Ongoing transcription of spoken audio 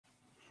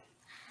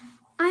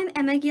I'm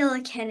Emma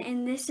Gillikin,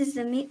 and this is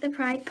the Meet the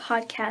Pride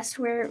podcast,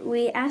 where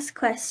we ask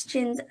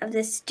questions of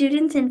the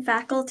students and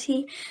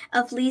faculty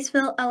of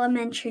Leesville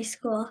Elementary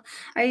School.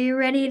 Are you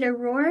ready to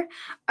roar?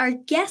 Our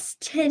guest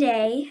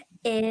today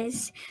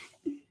is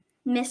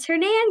Miss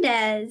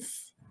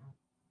Hernandez.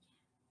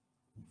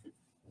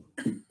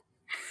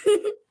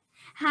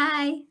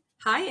 Hi.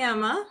 Hi,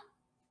 Emma.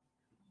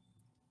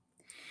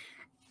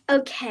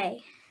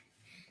 Okay.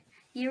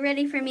 You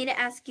ready for me to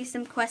ask you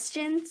some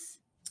questions?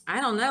 I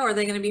don't know. Are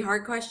they going to be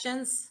hard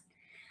questions?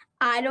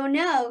 I don't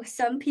know.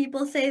 Some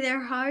people say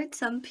they're hard.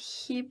 Some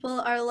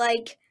people are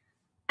like,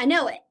 I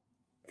know it.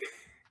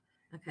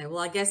 Okay, well,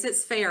 I guess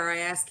it's fair. I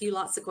ask you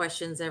lots of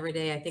questions every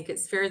day. I think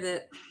it's fair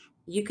that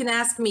you can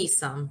ask me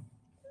some.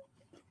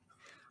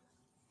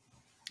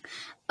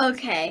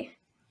 Okay.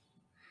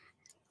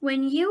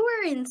 When you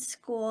were in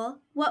school,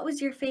 what was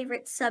your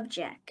favorite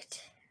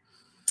subject?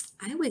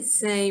 I would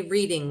say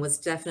reading was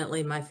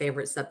definitely my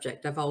favorite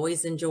subject. I've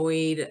always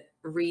enjoyed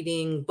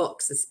reading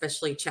books,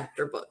 especially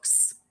chapter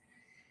books.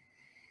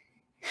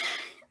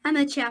 I'm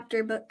a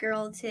chapter book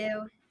girl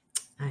too.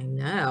 I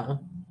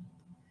know.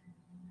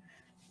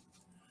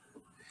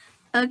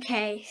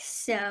 Okay,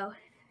 so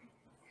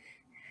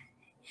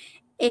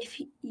if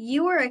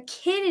you were a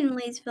kid in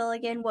Leesville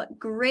again, what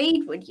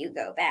grade would you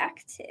go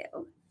back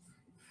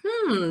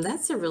to?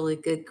 That's a really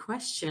good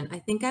question. I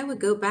think I would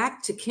go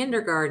back to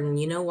kindergarten.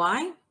 You know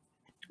why?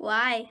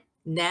 Why?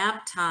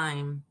 Nap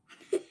time.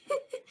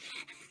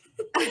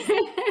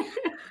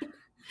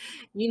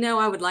 You know,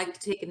 I would like to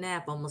take a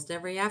nap almost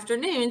every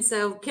afternoon,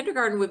 so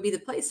kindergarten would be the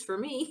place for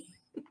me.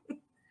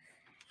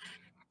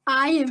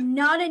 I am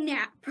not a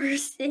nap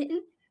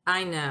person.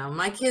 I know.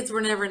 My kids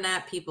were never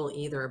nap people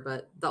either,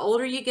 but the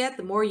older you get,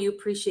 the more you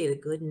appreciate a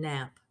good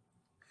nap.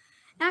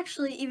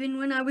 Actually, even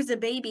when I was a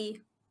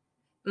baby.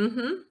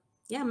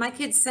 Yeah, my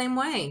kids same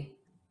way.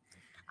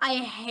 I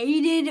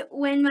hated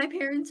when my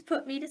parents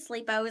put me to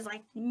sleep. I was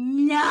like,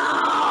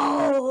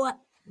 no!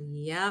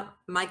 Yep.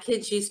 My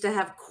kids used to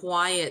have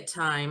quiet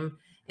time,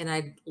 and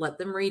I'd let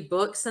them read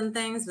books and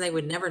things. They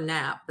would never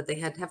nap, but they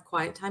had to have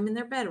quiet time in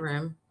their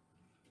bedroom.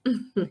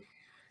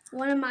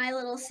 One of my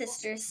little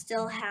sisters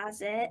still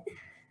has it.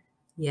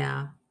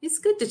 Yeah, it's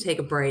good to take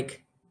a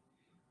break.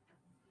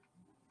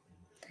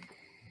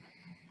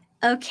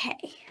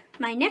 Okay,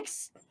 my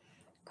next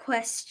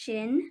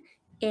question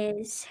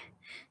is,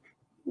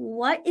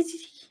 what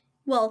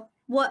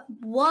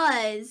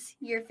was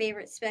your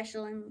favorite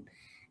special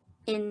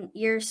in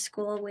your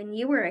school when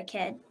you were a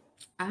kid?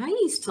 I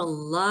used to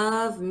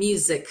love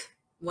music.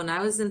 When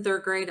I was in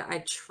third grade,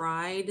 I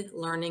tried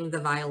learning the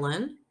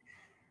violin.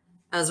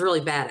 I was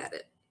really bad at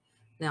it.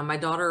 Now, my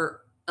daughter,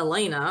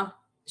 Elena,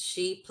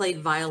 she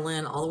played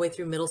violin all the way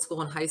through middle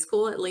school and high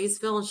school at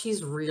Leesville, and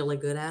she's really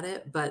good at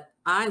it, but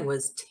I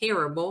was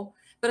terrible.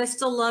 But I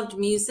still loved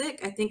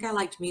music. I think I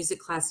liked music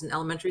class in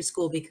elementary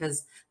school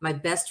because my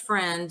best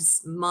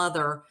friend's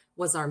mother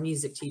was our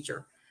music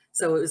teacher.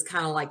 So it was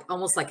kind of like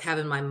almost like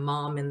having my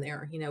mom in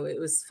there. You know, it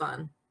was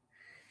fun.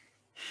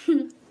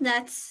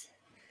 That's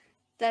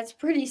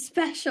pretty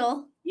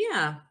special.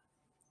 Yeah.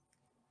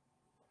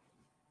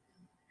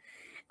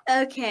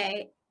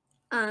 Okay.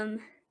 How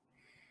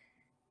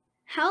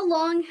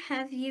long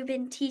have you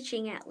been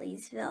teaching at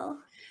Leesville?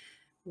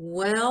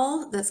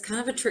 Well, that's kind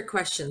of a trick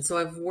question. So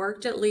I've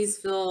worked at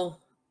Leesville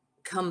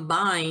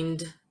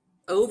combined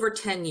over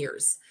 10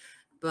 years,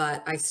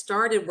 but I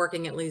started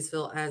working at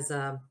Leesville as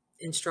a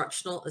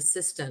instructional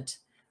assistant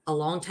a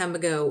long time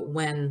ago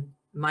when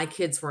my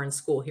kids were in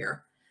school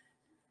here.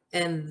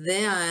 And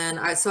then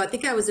I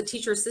think I was a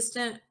teacher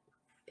assistant,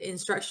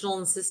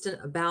 instructional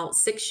assistant about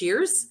 6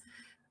 years.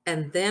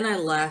 And then I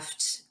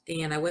left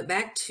and I went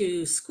back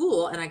to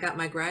school and I got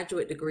my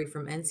graduate degree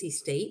from NC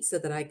State so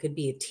that I could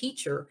be a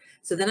teacher.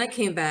 So then I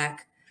came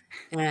back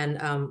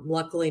and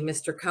luckily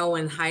Mr.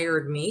 Cohen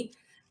hired me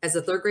as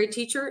a third grade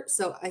teacher.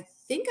 So I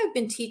think I've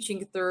been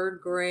teaching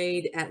third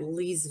grade at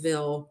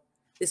Leesville.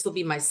 This will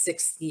be my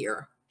 6th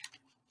year.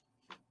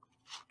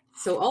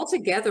 So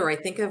altogether, I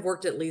think I've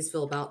worked at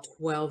Leesville about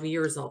 12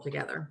 years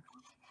altogether.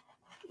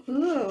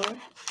 Ooh.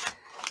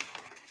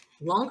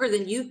 Longer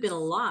than you've been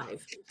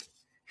alive.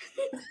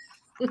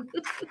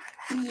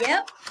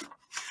 Yep.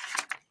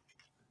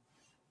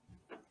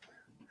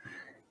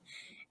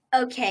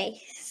 Okay,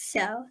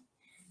 so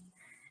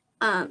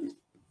one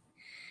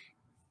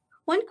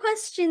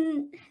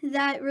question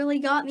that really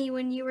got me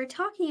when you were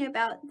talking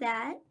about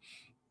that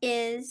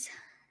is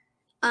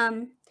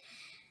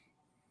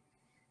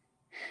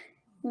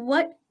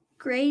what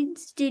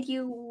grades did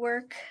you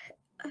work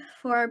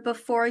for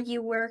before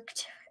you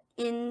worked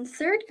in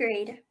third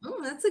grade?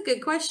 Oh, that's a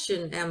good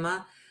question,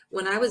 Emma.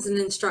 When I was an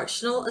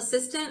instructional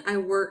assistant, I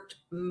worked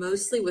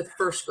mostly with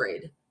first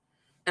grade.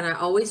 And I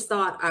always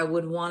thought I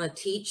would want to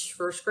teach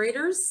first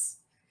graders.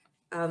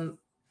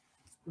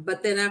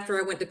 But then after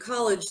I went to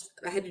college,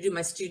 I had to do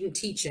my student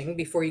teaching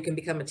before you can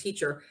become a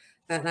teacher.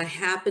 And I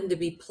happened to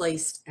be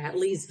placed at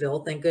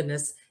Leesville, thank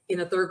goodness, in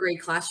a third grade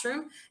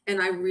classroom.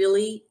 And I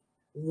really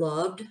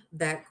loved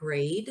that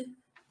grade.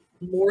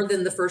 more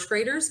than the first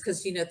graders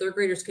because, third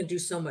graders can do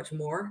so much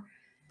more.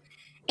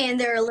 And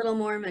they're a little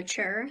more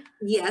mature.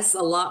 Yes,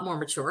 a lot more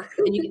mature.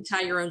 And you can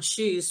tie your own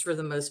shoes for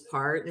the most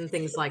part and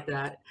things like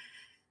that.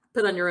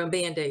 Put on your own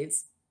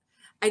Band-Aids.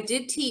 I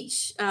did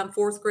teach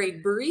fourth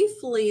grade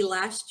briefly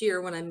last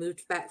year when I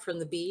moved back from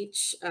the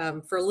beach.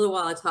 For a little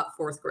while, I taught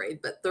fourth grade,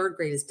 but third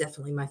grade is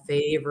definitely my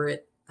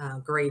favorite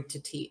grade to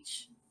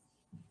teach.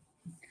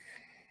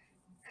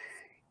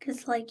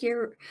 Because like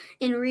you're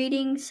in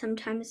reading,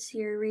 sometimes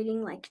you're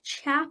reading like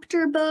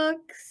chapter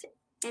books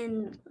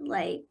and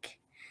like.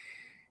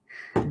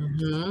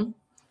 Mm-hmm.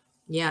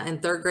 Yeah,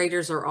 and third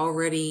graders are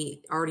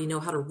already know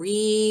how to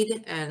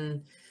read,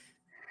 and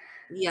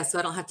yeah, so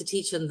I don't have to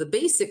teach them the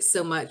basics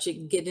so much. You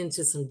can get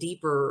into some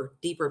deeper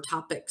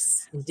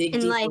topics and dig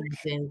And deeper like,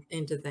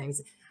 into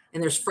things.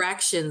 And there's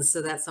fractions,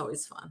 so that's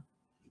always fun.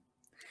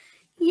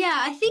 Yeah,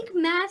 I think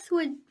math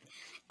would,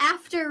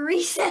 after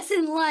recess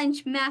and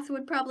lunch, math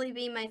would probably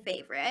be my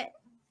favorite.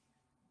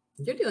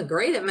 You're doing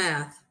great at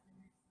math.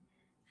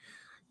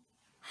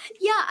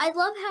 Yeah, I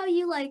love how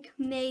you like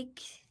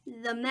make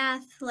the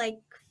math like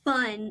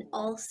fun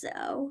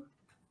also.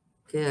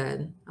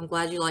 Good. I'm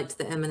glad you liked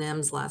the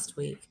M&Ms last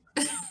week.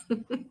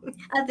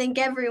 I think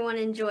everyone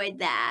enjoyed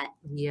that.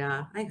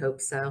 Yeah, I hope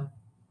so.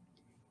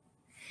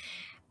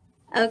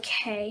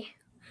 Okay.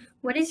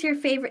 What is your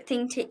favorite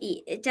thing to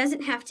eat? It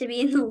doesn't have to be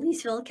in the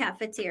Leesville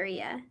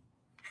cafeteria.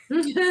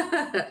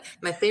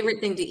 My favorite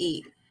thing to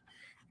eat,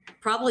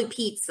 probably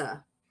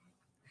pizza.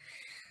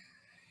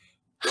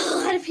 A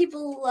lot of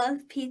people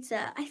love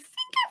pizza. I think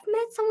I've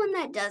met someone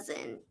that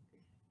doesn't.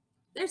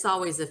 There's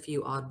always a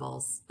few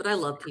oddballs, but I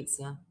love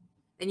pizza.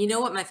 And you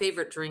know what my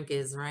favorite drink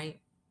is, right?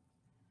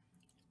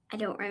 I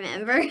don't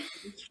remember. You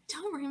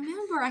don't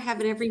remember? I have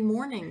it every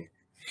morning.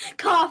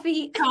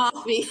 Coffee.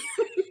 Coffee.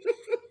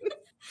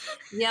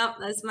 Yep,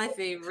 that's my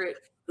favorite.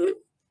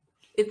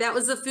 If that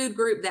was a food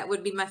group, that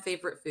would be my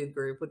favorite food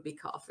group, would be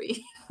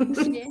coffee.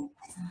 Yeah.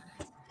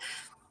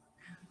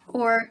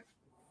 Or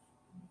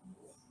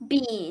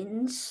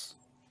beans.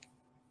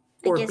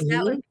 Or I guess beans?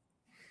 that would.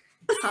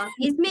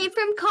 Coffee is made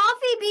from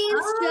coffee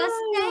beans, just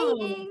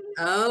saying.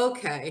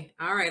 Okay.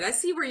 All right. I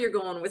see where you're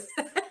going with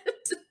that.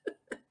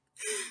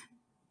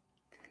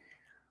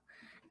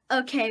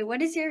 Okay,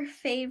 what is your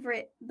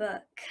favorite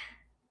book?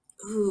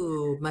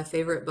 Ooh, my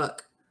favorite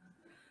book.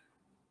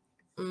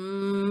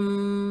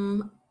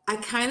 I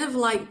kind of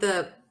like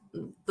the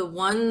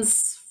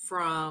ones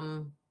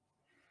from,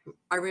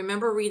 I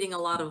remember reading a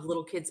lot of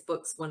little kids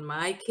books when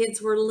my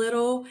kids were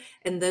little,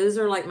 and those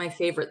are like my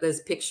favorite, those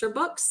picture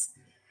books.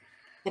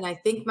 And I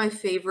think my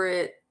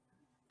favorite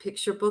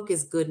picture book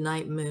is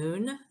Goodnight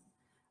Moon.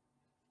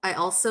 I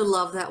also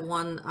love that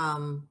one,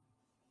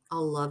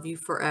 I'll Love You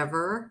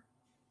Forever.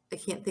 I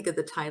can't think of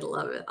the title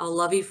of it. I'll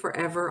love you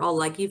forever. I'll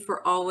like you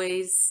for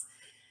always.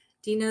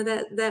 Do you know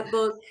that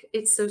book?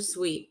 It's so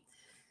sweet.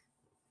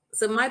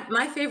 So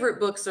my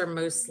favorite books are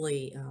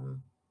mostly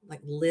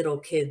like little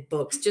kid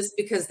books, just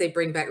because they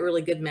bring back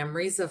really good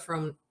memories of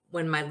from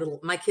when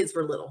my kids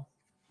were little.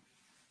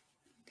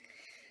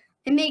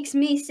 It makes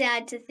me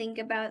sad to think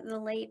about the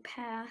late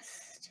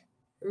past.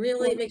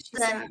 Really, it makes you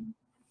sad.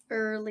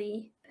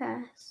 Early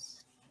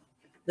past.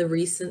 The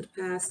recent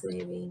past,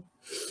 maybe.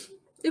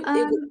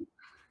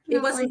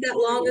 It wasn't like that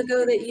long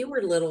ago that you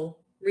were little,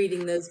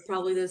 reading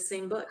probably those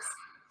same books.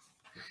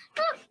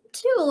 Not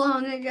too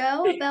long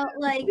ago, about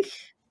like,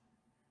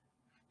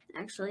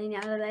 actually,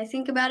 now that I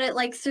think about it,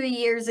 like 3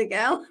 years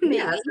ago, maybe.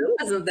 Yeah, so it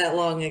wasn't that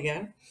long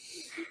ago.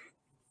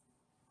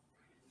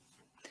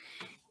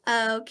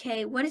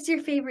 Okay, what is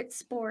your favorite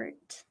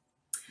sport?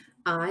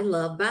 I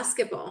love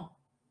basketball.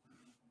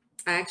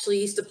 I actually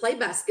used to play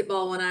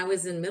basketball when I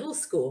was in middle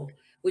school,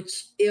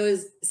 which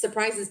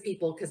surprises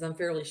people because I'm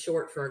fairly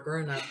short for a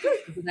grown-up.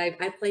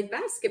 I played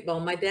basketball.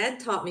 My dad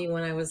taught me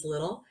when I was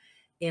little,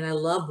 and I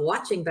love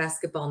watching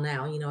basketball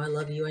now. I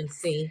love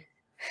UNC. A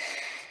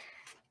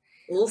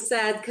little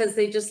sad because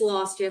they just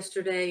lost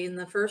yesterday in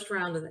the first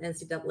round of the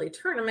NCAA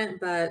tournament,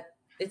 but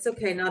it's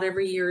okay. Not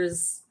every year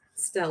is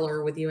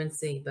stellar with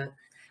UNC, but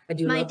I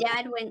do. My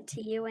dad went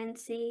to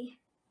UNC.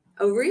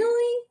 Oh,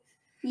 really?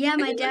 Yeah,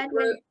 my dad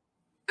went.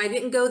 I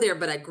didn't go there,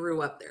 but I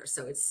grew up there,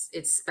 so it's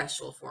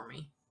special for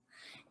me.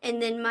 And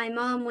then my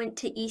mom went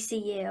to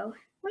ECU.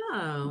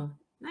 Oh,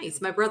 nice.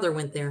 My brother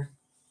went there.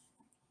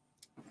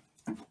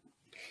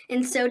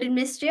 And so did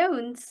Miss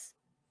Jones.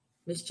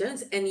 Miss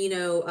Jones. And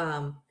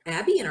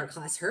Abby in our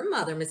class, her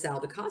mother, Miss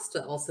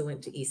Aldacosta, also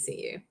went to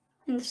ECU.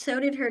 And so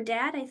did her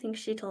dad, I think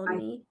she told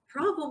me.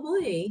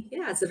 Probably.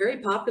 Yeah, it's a very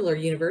popular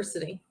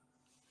university.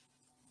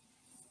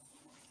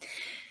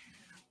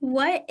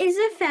 What is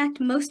a fact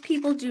most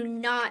people do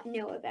not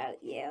know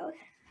about you?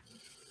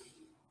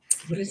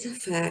 What is a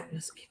fact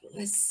most people?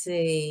 Let's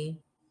see.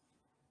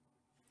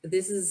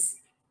 This is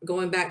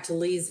going back to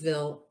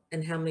Leesville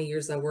and how many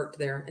years I worked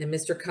there. And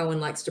Mr. Cohen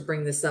likes to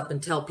bring this up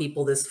and tell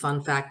people this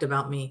fun fact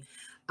about me.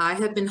 I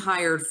have been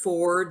hired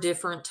 4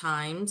 different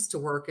times to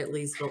work at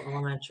Leesville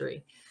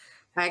Elementary.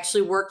 I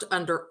actually worked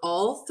under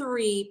all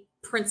 3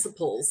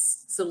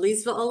 principals. So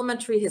Leesville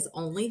Elementary has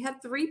only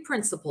had 3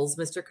 principals.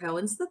 Mr.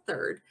 Cohen's the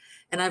 3rd,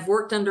 and I've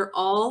worked under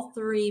all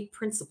 3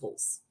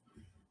 principals.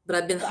 But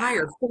I've been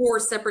hired 4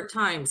 separate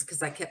times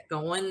because I kept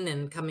going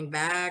and coming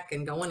back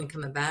and going and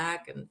coming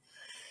back. And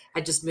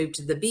I just moved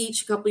to the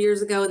beach a couple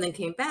years ago and then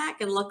came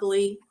back. And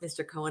luckily,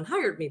 Mr. Cohen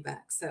hired me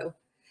back. So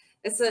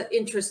it's an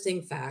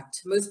interesting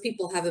fact. Most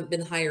people haven't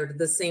been hired at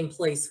the same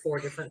place 4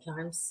 different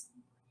times.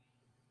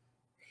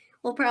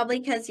 Well, probably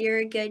because you're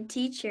a good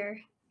teacher.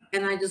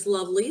 And I just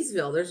love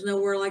Leesville. There's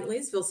nowhere like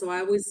Leesville. So I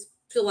always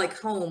feel like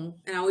home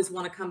and I always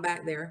want to come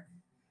back there.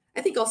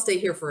 I think I'll stay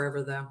here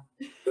forever, though.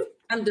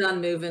 I'm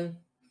done moving.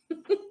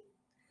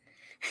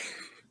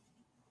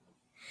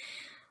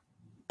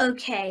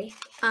 Okay.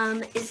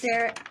 Is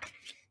there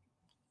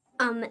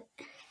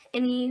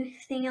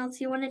anything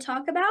else you want to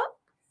talk about?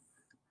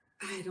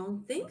 I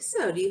don't think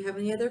so. Do you have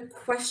any other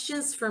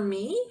questions for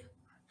me?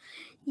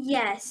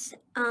 Yes.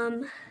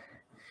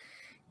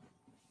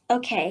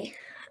 Okay.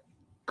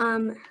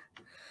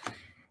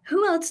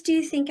 Who else do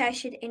you think I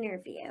should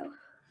interview?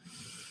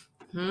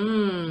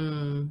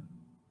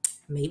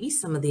 Maybe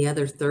some of the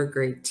other 3rd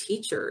grade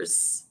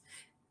teachers.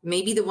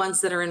 Maybe the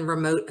ones that are in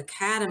remote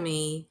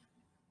academy,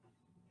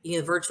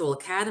 virtual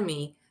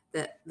academy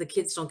that the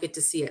kids don't get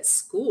to see at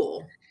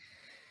school.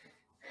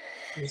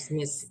 There's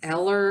Miss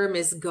Eller,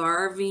 Miss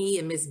Garvey,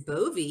 and Miss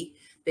Bovey.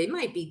 They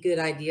might be good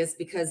ideas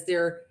because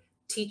they're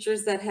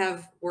teachers that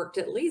have worked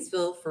at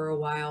Leesville for a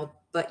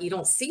while, but you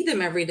don't see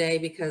them every day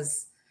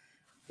because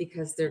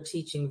they're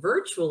teaching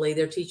virtually.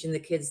 They're teaching the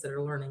kids that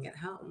are learning at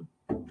home.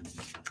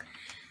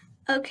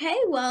 Okay,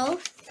 well,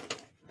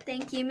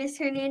 thank you, Ms.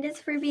 Hernandez,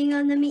 for being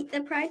on the Meet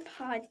the Pride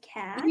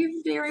podcast. You're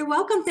very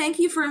welcome. Thank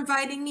you for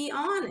inviting me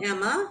on,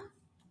 Emma.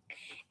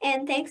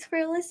 And thanks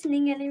for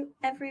listening,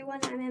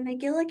 everyone. I'm Emma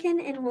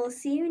Gillikin, and we'll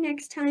see you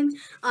next time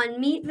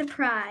on Meet the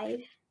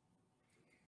Pride.